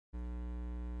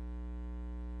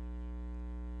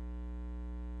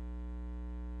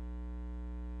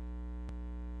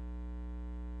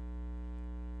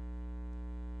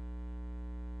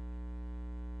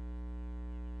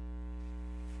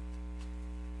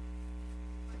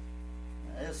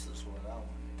This is what I want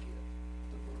to get,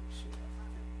 the bookshelf.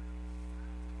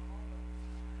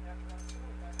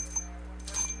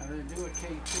 I'm going to do a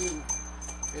K2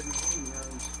 in the living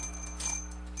rooms.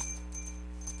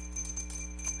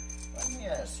 Let me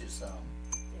ask you something.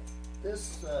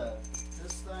 This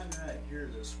thing right here,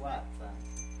 this white thing,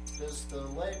 does the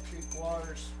electric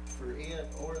wires for it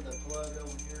or the plug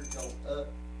over here go up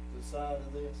the side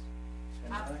of this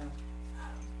and around?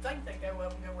 I think they go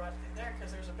up and go right through there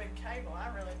because there's a big cable.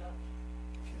 I really don't.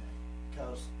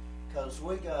 Okay. Cause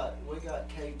we got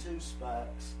K2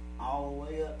 spikes all the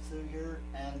way up through here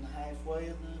and halfway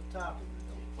to the top of the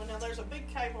door. Well, now there's a big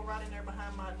cable right in there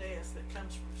behind my desk that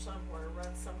comes from somewhere,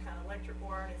 runs some kind of electric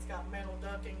wire, and it's got metal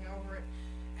ducting over it.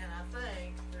 And I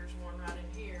think there's one right in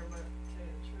here, but to tell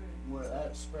you the truth. Well,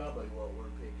 that's probably what we're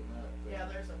picking up. Yeah,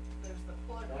 there's the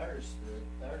plug. There's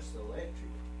the electric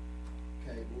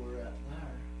cable right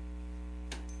there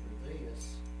for this.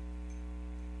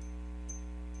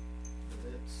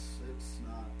 But it's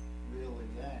not really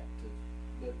active.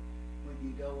 But when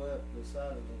you go up the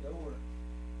side of the door,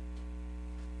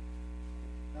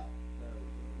 no,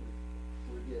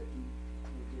 we're getting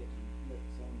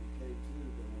hits on the K2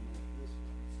 going up this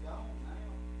one. It's gone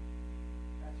now.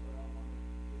 That's what I wanted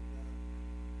to get done.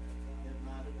 It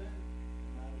might have been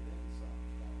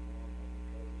something down normal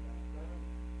because of that road.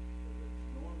 If it's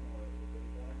normal, it would be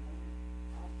down there.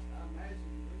 I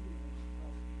imagine you really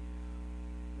probably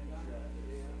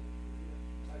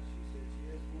like she said, she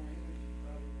has more energy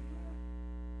probably than that.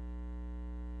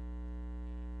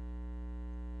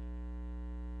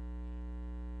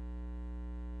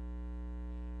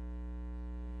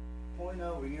 Point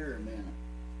over here a minute.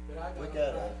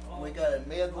 But We got a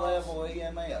mid-level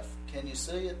EMF. Can you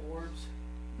see it? boards.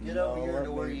 Get over here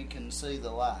to where you can see the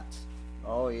lights.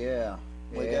 Oh yeah,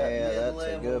 We got that's a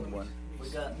mid-level. good one. We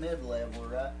got mid-level,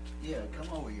 right? Yeah, come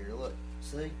over here. Look,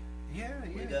 see? Yeah,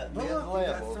 yeah. We got Look, mid-level. we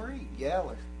got 3.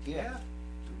 Yeller. Yeah. Yeah.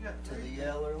 We got To 3. the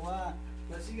yeller light.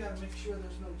 But you got to make sure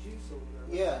there's no juice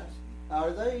over there. Yeah.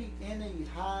 Are they any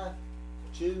high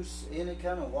juice, any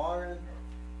kind of wiring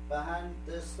behind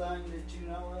this thing that you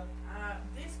know of?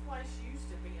 This place used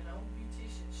to be an old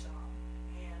beautician shop,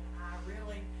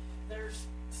 and there's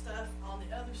stuff on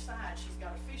the other side. She's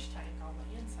got a fish tank on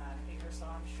the inside of here, so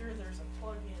I'm sure there's a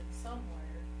plug-in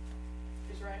somewhere.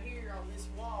 Because right here on this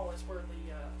wall is where the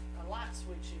a light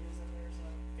switch is, and there's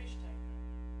a fish tank.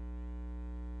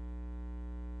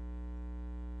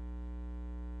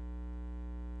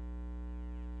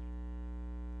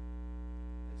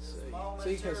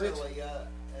 See, 'cause it's- Momentarily,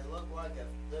 it looked like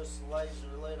this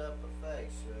laser lit up a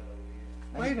face right over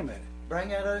here. Wait a minute. Bring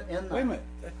it in there. Wait a minute.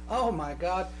 Oh my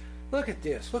God. Look at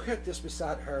this. Look at this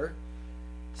beside her.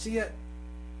 See it?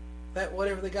 That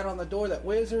whatever they got on the door, that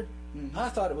wizard? Mhm. I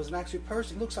thought it was an actual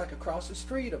person. It looks like across the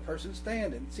street, a person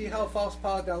standing. See how false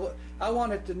positive? I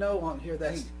wanted to know on here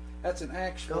that's an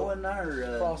actual. Go in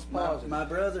there. False positive. My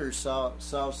brother saw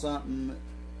something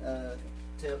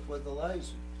tipped with the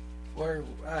laser. Where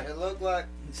It looked like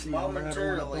see, I'm gonna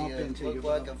momentarily bump it into looked you,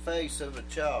 like Will. a face of a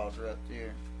child right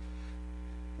there.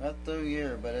 Right through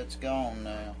here, but it's gone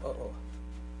now. Uh-oh.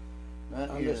 Right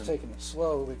I'm here. just taking it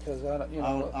slow because I don't, you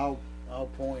know. I'll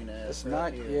point at This it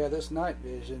right night, here. yeah, this night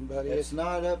vision, buddy. It's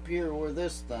not up here where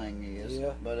this thing is,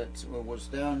 Yeah. but it was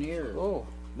down here. Oh,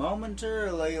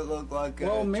 Momentarily, it looked like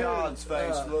Well, a mirrors, child's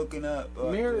face looking up.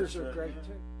 Like mirrors this are right great here.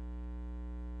 too.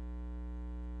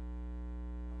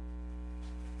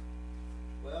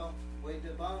 Well, we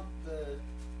debunked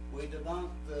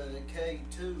the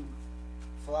K2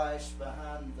 flash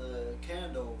behind the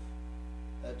candle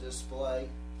display.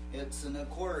 It's an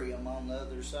aquarium on the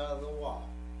other side of the wall.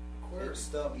 Aquarium.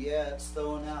 It's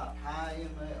throwing out high EMFs.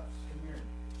 Come here.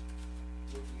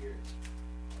 Look here.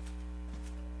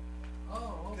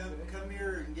 Oh, okay. Come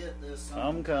here and get this.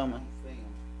 I'm coming. On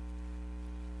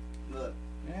film. Look.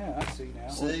 Yeah, I see now.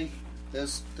 See,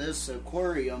 this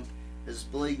aquarium is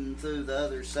bleeding through the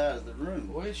other side of the room.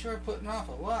 Boy, it's sure putting off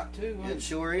a lot too. Isn't It it?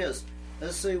 sure is.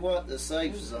 Let's see what the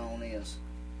safe zone is.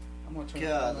 I'm gonna turn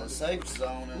God, it on. the safe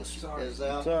zone Oops, is sorry. out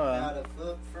It's all right. about a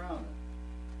foot from it.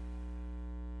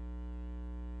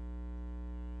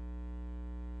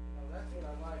 No, that's what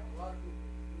I like. A lot of people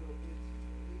do little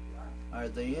bits. Are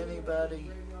they anybody?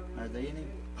 Are they any?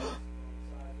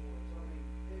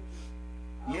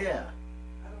 Yeah, I don't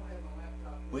have my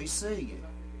laptop. we see you.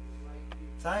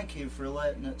 Thank you for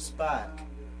letting it spike.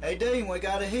 Hey, Dean, we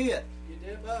got a hit. You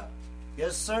did, Bob?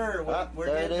 Yes, sir. We're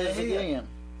there it getting a is hit. again.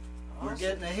 We're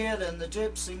getting a hit in the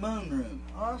Gypsy Moon Room.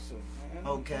 Awesome, man.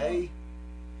 Okay.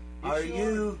 Are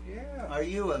you? Yeah. Are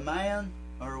you a man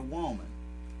or a woman?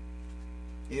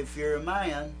 If you're a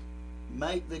man,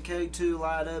 make the K2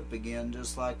 light up again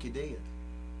just like you did.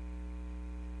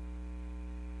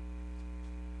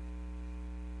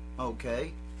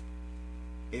 Okay.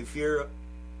 If you're...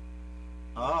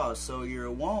 so you're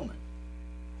a woman.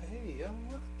 Hey,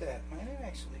 look at that, man. It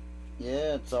actually...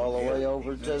 Yeah, it's all the way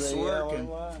over to It's the yellow working.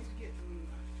 line. He's getting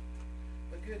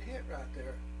a good hit right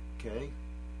there. Okay.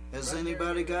 Has Right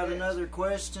anybody there, got yes. another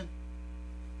question?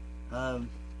 You're doing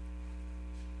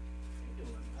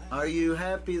that. Are you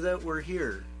happy that we're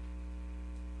here?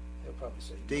 He'll probably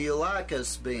say, Do you like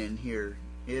us being here?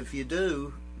 If you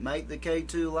do, make the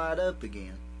K2 light up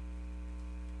again.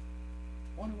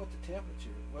 wonder what the temperature,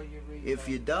 what you're reading. If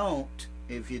you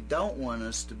don't want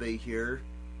us to be here,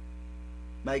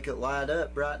 make it light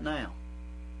up right now.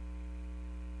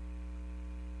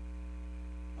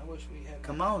 I wish we had.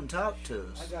 Come on, talk to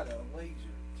us. I got a laser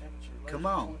temperature. Come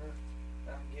laser on. pointer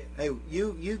that I'm getting.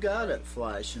 Hey, you got it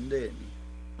flashing, didn't you?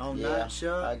 On Yeah, night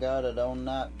shot? I got it on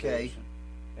night Okay. vision.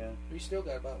 Yeah, We still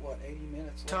got about what 80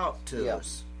 minutes left. Talk to Yeah.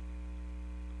 us.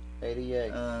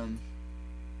 88.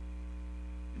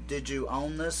 Did you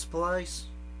own this place?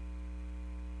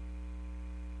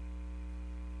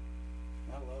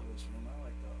 I love this room. I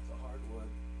like the hardwood.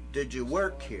 Did you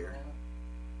work Hardwood here? on it.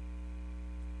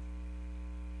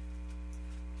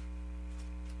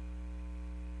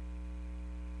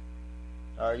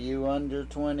 Are you under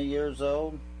 20 years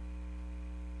old?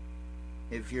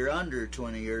 If you're under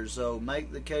 20 years old,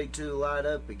 make the K2 light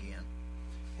up again.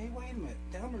 Hey, wait a minute.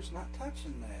 Delmer's not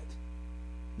touching that.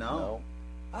 No.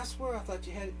 I swear I thought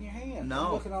you had it in your hand. No.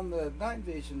 I'm looking on the night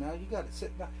vision now. You got it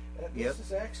sitting down. This Yep.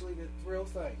 is actually the real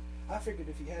thing. I figured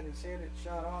if you had his hand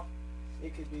shot off,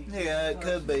 it could be. Yeah, it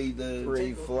could be the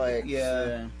Reflex.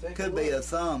 Yeah, Take could a be a look.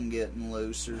 thumb getting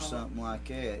loose or No. something like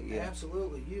that. Yeah.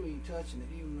 Absolutely. You ain't touching it,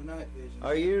 even the night vision.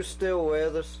 Are you still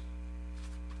with us?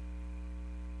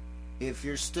 If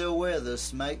you're still with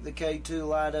us, make the K2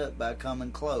 light up by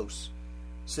coming close.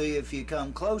 See, if you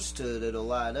come close to it, it'll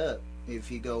light up. If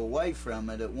you go away from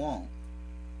it, it won't.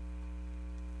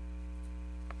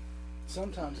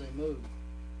 Sometimes they move.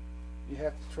 You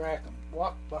have to track them.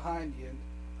 Walk behind you.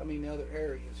 Other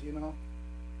areas, you know.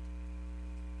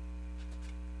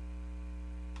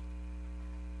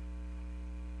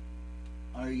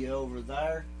 Are you over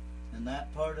there in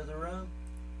that part of the room?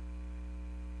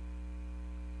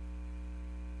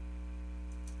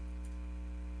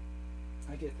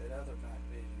 I get that other night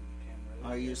vision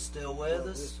camera. Are you still with Well,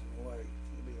 us? listen, wait.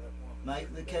 It'll be like one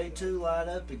Make the day. K2 light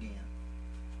up again.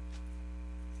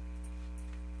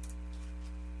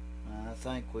 I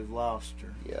think we've lost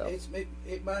her. Yeah.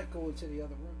 It might go into the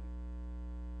other room.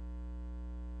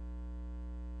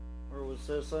 Where was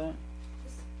this at?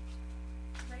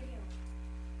 Radio.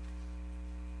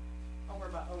 Over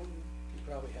by Odin. You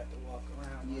probably have to walk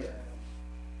around. Yeah.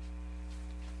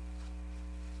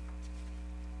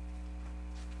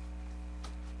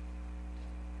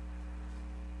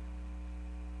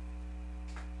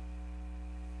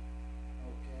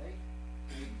 Okay.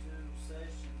 K2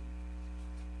 session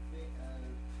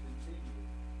continued.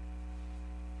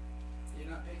 You're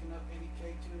not picking up any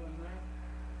K2 in there?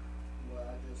 Well, I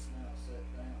just now sat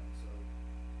down, so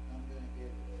I'm gonna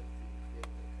give it a few.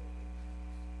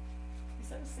 Is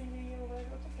that a CD over there?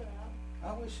 What's it out? I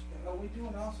wish. Are we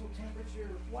doing also temperature?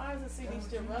 Why is the CD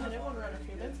still running? It wasn't running a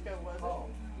few minutes ago, was it? Oh,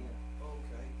 yeah.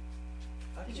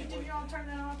 Okay. Did you all turn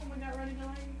that off when we got ready to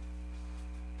leave?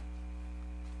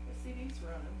 The CD's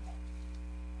running.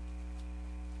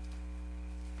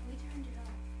 We turned it off.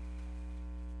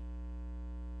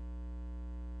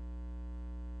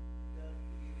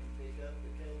 You can pick up the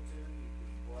K2, you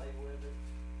can play with it,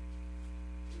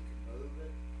 you can move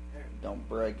it. Don't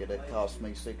break it. It cost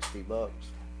me $60. Wave your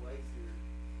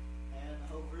hand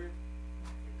over it.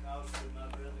 It costed my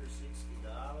brother $60.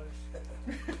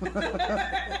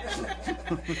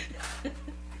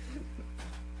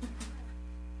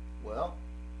 Well,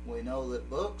 we know that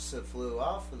books have flew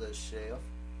off of this shelf.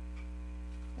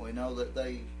 We know that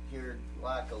they hear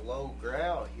like a low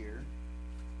growl here.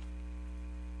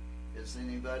 Is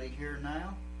anybody here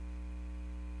now?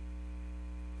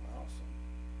 Awesome.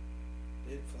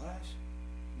 Did it flash?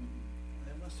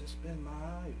 That must have been my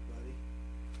eye, buddy.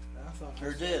 I thought. I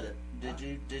Or saw did it?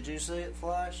 Did you see it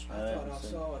flash? I thought I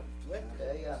saw it flicker.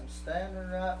 Okay, I'm standing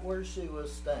right where she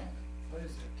was standing. What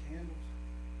is it? Candles?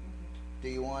 Do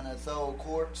you want to throw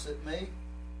quartz at me?